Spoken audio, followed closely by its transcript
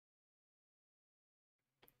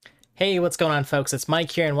Hey, what's going on, folks? It's Mike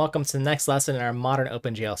here, and welcome to the next lesson in our Modern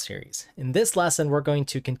OpenGL series. In this lesson, we're going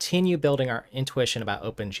to continue building our intuition about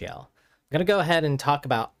OpenGL. I'm going to go ahead and talk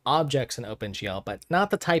about objects in OpenGL, but not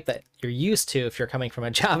the type that you're used to if you're coming from a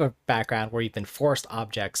Java background where you've been forced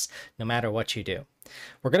objects no matter what you do.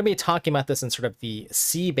 We're going to be talking about this in sort of the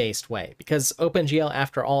C-based way, because OpenGL,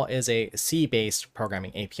 after all, is a C-based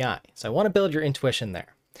programming API. So I want to build your intuition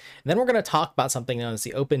there. And then we're going to talk about something known as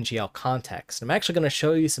the Opengl context. I'm actually going to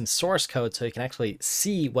show you some source code so you can actually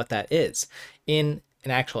see what that is in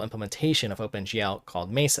an actual implementation of OpenGL called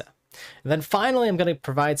Mesa. And then finally, I'm going to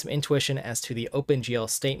provide some intuition as to the OpenGL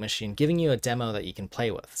state machine, giving you a demo that you can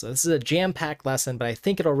play with. So this is a jam-packed lesson, but I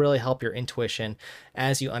think it'll really help your intuition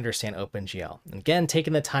as you understand OpenGL. And again,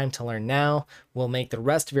 taking the time to learn now will make the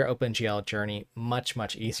rest of your OpenGL journey much,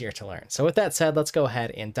 much easier to learn. So with that said, let's go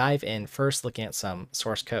ahead and dive in, first looking at some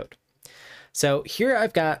source code. So here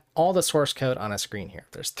I've got all the source code on a screen here.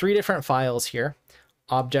 There's three different files here: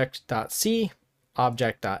 object.c,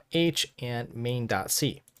 object.h, and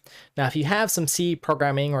main.c. Now, if you have some C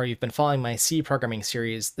programming or you've been following my C programming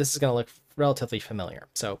series, this is going to look relatively familiar.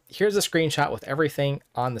 So here's a screenshot with everything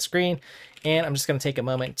on the screen, and I'm just going to take a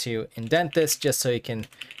moment to indent this just so you can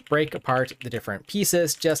break apart the different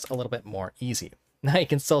pieces just a little bit more easy. Now you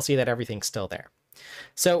can still see that everything's still there.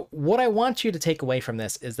 So what I want you to take away from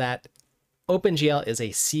this is that OpenGL is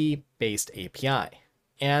a C-based API.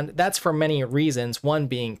 And that's for many reasons, one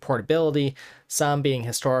being portability, some being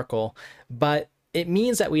historical, but it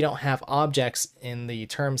means that we don't have objects in the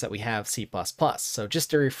terms that we have C++. So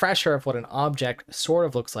just a refresher of what an object sort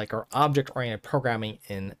of looks like, or object-oriented programming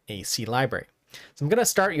in a C library. So I'm going to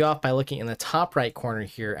start you off by looking in the top right corner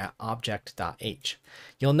here at object.h.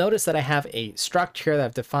 You'll notice that I have a struct here that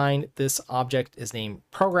I've defined. This object is named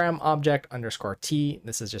program object underscore t.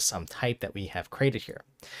 This is just some type that we have created here.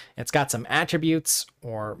 It's got some attributes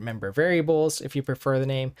or member variables, if you prefer the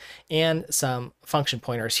name, and some function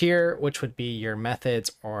pointers here, which would be your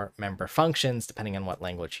methods or member functions, depending on what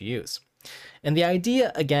language you use. And the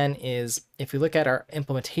idea, again, is if we look at our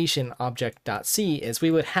implementation object.c, is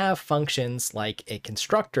we would have functions like a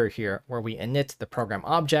constructor here where we init the program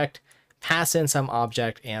object, pass in some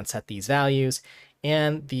object, and set these values.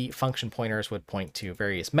 And the function pointers would point to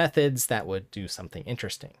various methods that would do something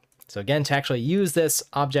interesting. So again, to actually use this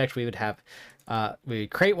object, we would have, we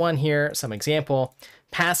would create one here, some example,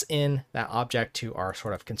 pass in that object to our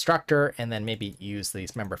sort of constructor, and then maybe use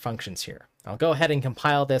these member functions here. I'll go ahead and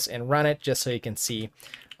compile this and run it just so you can see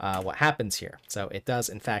what happens here. So it does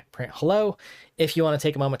in fact print hello. If you want to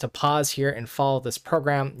take a moment to pause here and follow this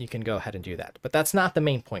program, you can go ahead and do that. But that's not the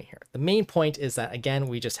main point here. The main point is that, again,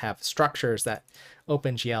 we just have structures that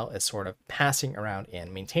OpenGL is sort of passing around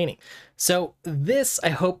and maintaining. So this, I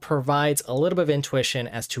hope, provides a little bit of intuition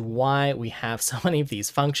as to why we have so many of these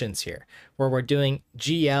functions here, where we're doing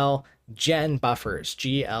GL gen buffers,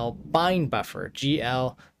 GL bind buffer,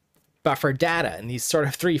 GL buffer data, and these sort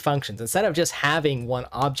of three functions, instead of just having one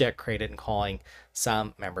object created and calling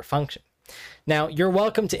some member function. Now, you're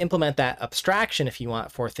welcome to implement that abstraction if you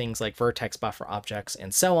want for things like vertex buffer objects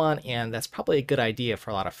and so on, and that's probably a good idea for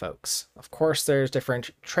a lot of folks. Of course, there's different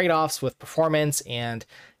trade-offs with performance and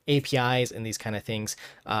APIs and these kind of things,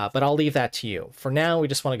 but I'll leave that to you. For now, we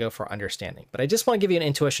just want to go for understanding. But I just want to give you an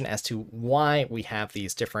intuition as to why we have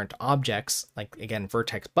these different objects, like, again,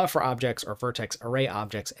 vertex buffer objects or vertex array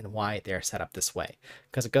objects, and why they're set up this way,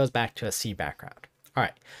 because it goes back to a C background. All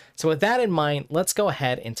right, so with that in mind, let's go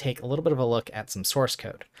ahead and take a little bit of a look at some source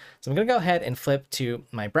code. So I'm going to go ahead and flip to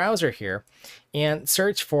my browser here and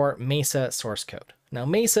search for Mesa source code. Now,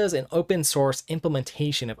 Mesa is an open source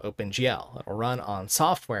implementation of OpenGL. It'll run on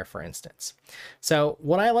software, for instance. So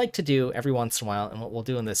what I like to do every once in a while, and what we'll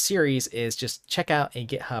do in this series, is just check out a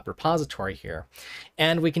GitHub repository here,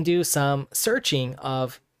 and we can do some searching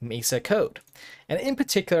of Mesa code. And in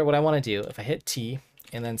particular, what I want to do, if I hit T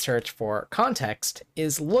and then search for context,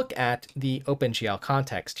 is look at the OpenGL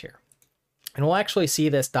context here. And we'll actually see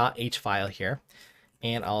this .h file here,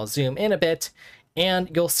 and I'll zoom in a bit.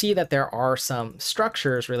 And you'll see that there are some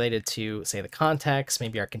structures related to, say, the context,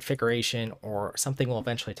 maybe our configuration, or something we'll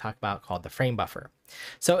eventually talk about called the frame buffer.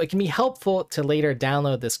 So it can be helpful to later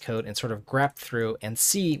download this code and sort of grep through and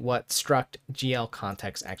see what struct GL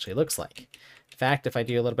context actually looks like. In fact, if I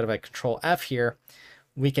do a little bit of a Control F here,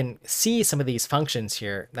 we can see some of these functions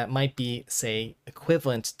here that might be, say,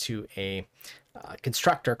 equivalent to a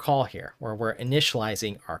constructor call here, where we're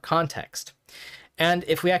initializing our context. And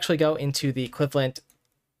if we actually go into the equivalent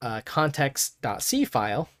context.c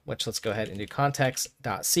file, which let's go ahead and do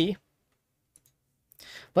context.c,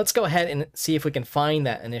 let's go ahead and see if we can find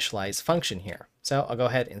that initialize function here. So I'll go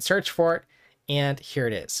ahead and search for it, and here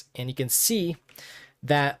it is. And you can see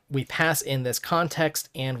that we pass in this context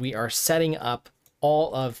and we are setting up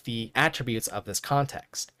all of the attributes of this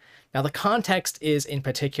context. Now the context is in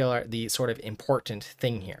particular the sort of important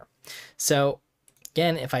thing here. So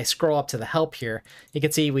again, if I scroll up to the help here, you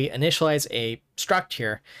can see we initialize a struct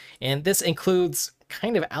here, and this includes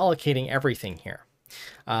kind of allocating everything here.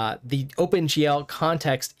 The OpenGL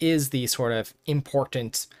context is the sort of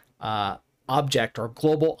important object or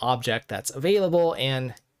global object that's available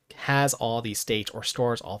and has all the state or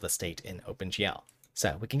stores all the state in OpenGL.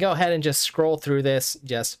 So we can go ahead and just scroll through this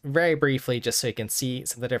just very briefly, just so you can see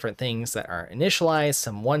some of the different things that are initialized,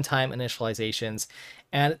 some one-time initializations.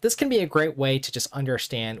 And this can be a great way to just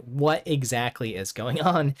understand what exactly is going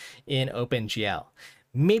on in OpenGL.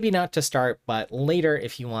 Maybe not to start, but later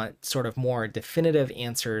if you want sort of more definitive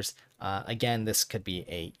answers, again, this could be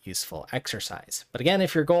a useful exercise. But again,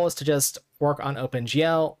 if your goal is to just work on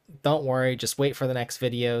OpenGL, don't worry, just wait for the next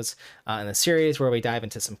videos in the series where we dive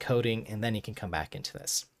into some coding, and then you can come back into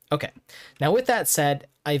this. Okay, now with that said,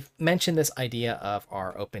 I've mentioned this idea of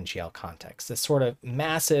our OpenGL context, this sort of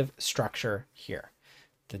massive structure here,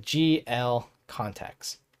 the GL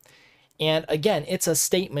context. And again, it's a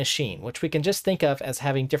state machine, which we can just think of as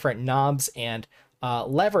having different knobs and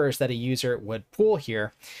levers that a user would pull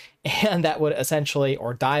here, and that would essentially,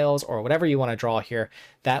 or dials, or whatever you want to draw here,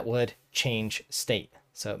 that would change state.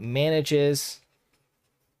 So it manages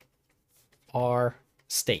our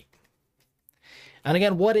state. And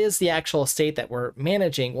again, what is the actual state that we're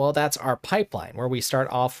managing? Well, that's our pipeline, where we start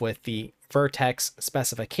off with the vertex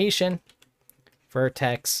specification,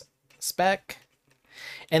 vertex spec,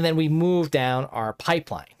 and then we move down our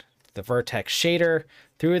pipeline, the vertex shader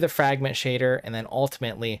through the fragment shader, and then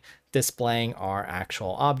ultimately displaying our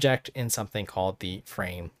actual object in something called the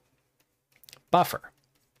frame buffer.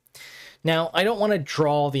 Now, I don't want to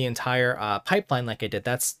draw the entire pipeline like I did.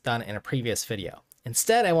 That's done in a previous video.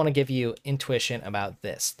 Instead, I want to give you intuition about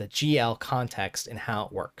this, the GL context and how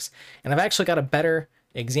it works. And I've actually got a better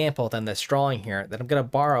example than this drawing here that I'm going to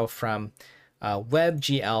borrow from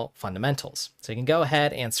webgl fundamentals. So you can go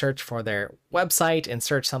ahead and search for their website and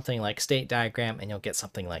search something like state diagram, and you'll get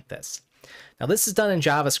something like this. Now this is done in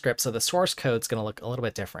JavaScript, so the source code is going to look a little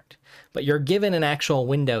bit different, but you're given an actual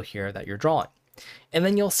window here that you're drawing. And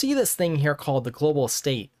then you'll see this thing here called the global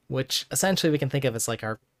state, which essentially we can think of as like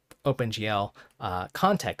our OpenGL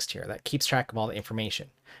context here that keeps track of all the information.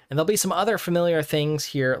 And there'll be some other familiar things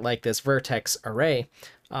here like this vertex array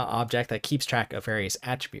object that keeps track of various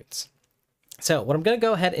attributes. So what I'm going to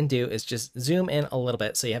go ahead and do is just zoom in a little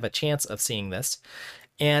bit so you have a chance of seeing this,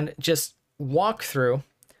 and just walk through,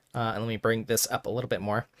 and let me bring this up a little bit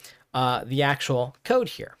more, the actual code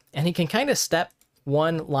here. And you can kind of step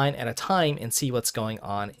one line at a time and see what's going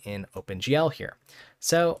on in OpenGL here.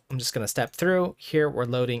 So I'm just going to step through. Here we're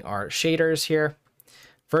loading our shaders here,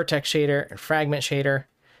 vertex shader and fragment shader,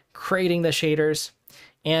 creating the shaders.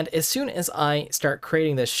 And as soon as I start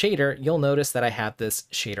creating this shader, you'll notice that I have this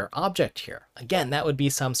shader object here. Again, that would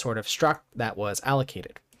be some sort of struct that was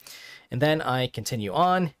allocated. And then I continue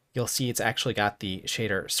on. You'll see it's actually got the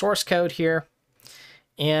shader source code here,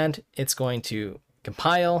 and it's going to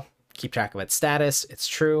compile, keep track of its status, it's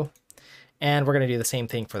true. And we're going to do the same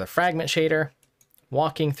thing for the fragment shader.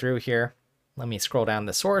 Walking through here, let me scroll down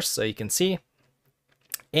the source so you can see.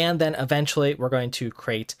 And then eventually we're going to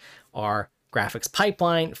create our graphics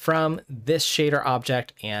pipeline from this shader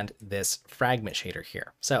object and this fragment shader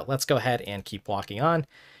here. So let's go ahead and keep walking on.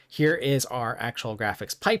 Here is our actual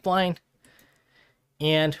graphics pipeline,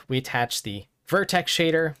 and we attach the vertex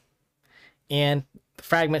shader and the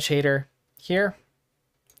fragment shader here.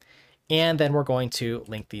 And then we're going to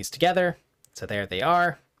link these together. So there they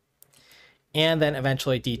are. And then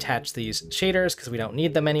eventually detach these shaders because we don't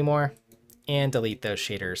need them anymore, and delete those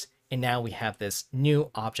shaders. And now we have this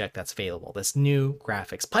new object that's available, this new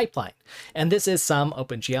graphics pipeline. And this is some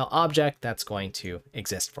OpenGL object that's going to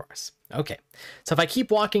exist for us. Okay, so if I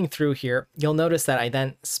keep walking through here, you'll notice that I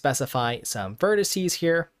then specify some vertices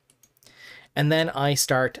here. And then I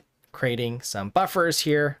start creating some buffers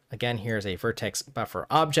here. Again, here's a vertex buffer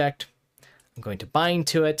object. I'm going to bind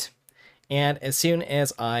to it. And as soon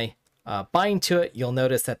as I bind to it, you'll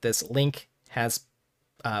notice that this link has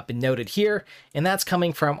been noted here, and that's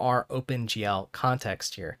coming from our OpenGL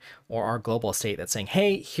context here, or our global state that's saying,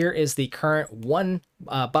 hey, here is the current one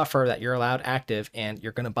buffer that you're allowed active, and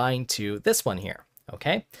you're going to bind to this one here.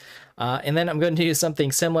 Okay, and then I'm going to do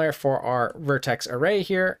something similar for our vertex array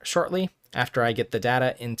here shortly after I get the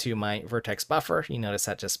data into my vertex buffer. You notice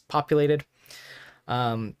that just populated.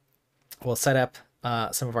 We'll set up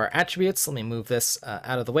some of our attributes. Let me move this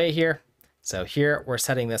out of the way here. So here we're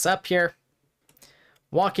setting this up here.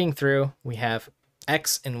 walking through, we have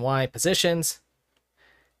X and Y positions,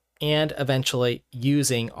 and eventually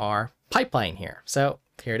using our pipeline here. So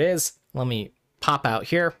here it is. Let me pop out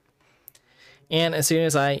here. And as soon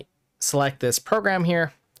as I select this program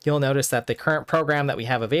here, you'll notice that the current program that we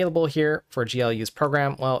have available here for GL use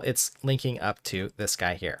program, well, it's linking up to this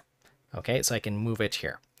guy here. Okay, so I can move it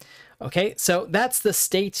here. Okay, so that's the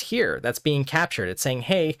state here that's being captured. It's saying,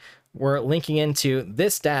 hey, we're linking into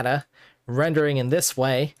this data, rendering in this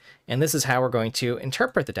way, and this is how we're going to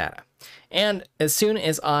interpret the data. And as soon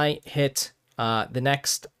as I hit the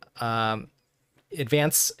next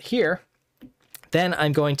advance here, then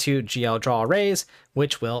I'm going to GL draw arrays,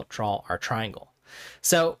 which will draw our triangle.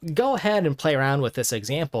 So go ahead and play around with this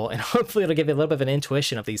example, and hopefully it'll give you a little bit of an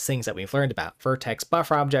intuition of these things that we've learned about: vertex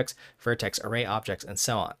buffer objects, vertex array objects, and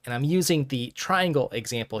so on. And I'm using the triangle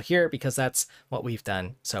example here because that's what we've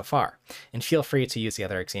done so far. And feel free to use the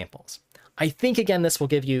other examples. I think, again, this will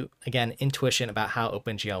give you, again, intuition about how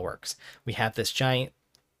OpenGL works. We have this giant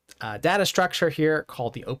data structure here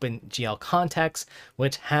called the Opengl Context,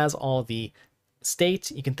 which has all the state.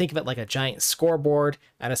 You can think of it like a giant scoreboard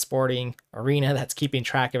at a sporting arena that's keeping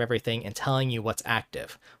track of everything and telling you what's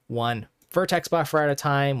active. One vertex buffer at a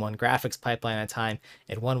time, one graphics pipeline at a time,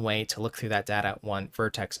 and one way to look through that data, one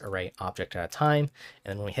vertex array object at a time.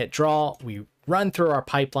 And then when we hit draw, we run through our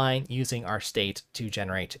pipeline using our state to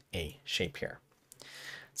generate a shape here.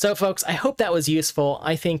 So folks, I hope that was useful.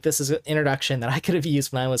 I think this is an introduction that I could have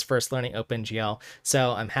used when I was first learning OpenGL,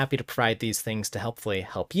 so I'm happy to provide these things to hopefully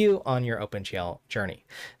help you on your OpenGL journey.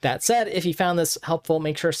 That said, if you found this helpful,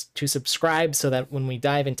 make sure to subscribe so that when we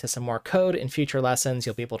dive into some more code in future lessons,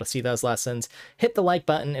 you'll be able to see those lessons. Hit the like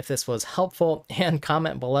button if this was helpful, and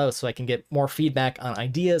comment below so I can get more feedback on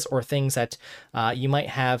ideas or things that you might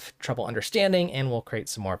have trouble understanding, and we'll create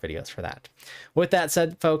some more videos for that. With that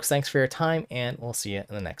said, folks, thanks for your time, and we'll see you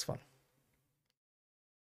in the next one.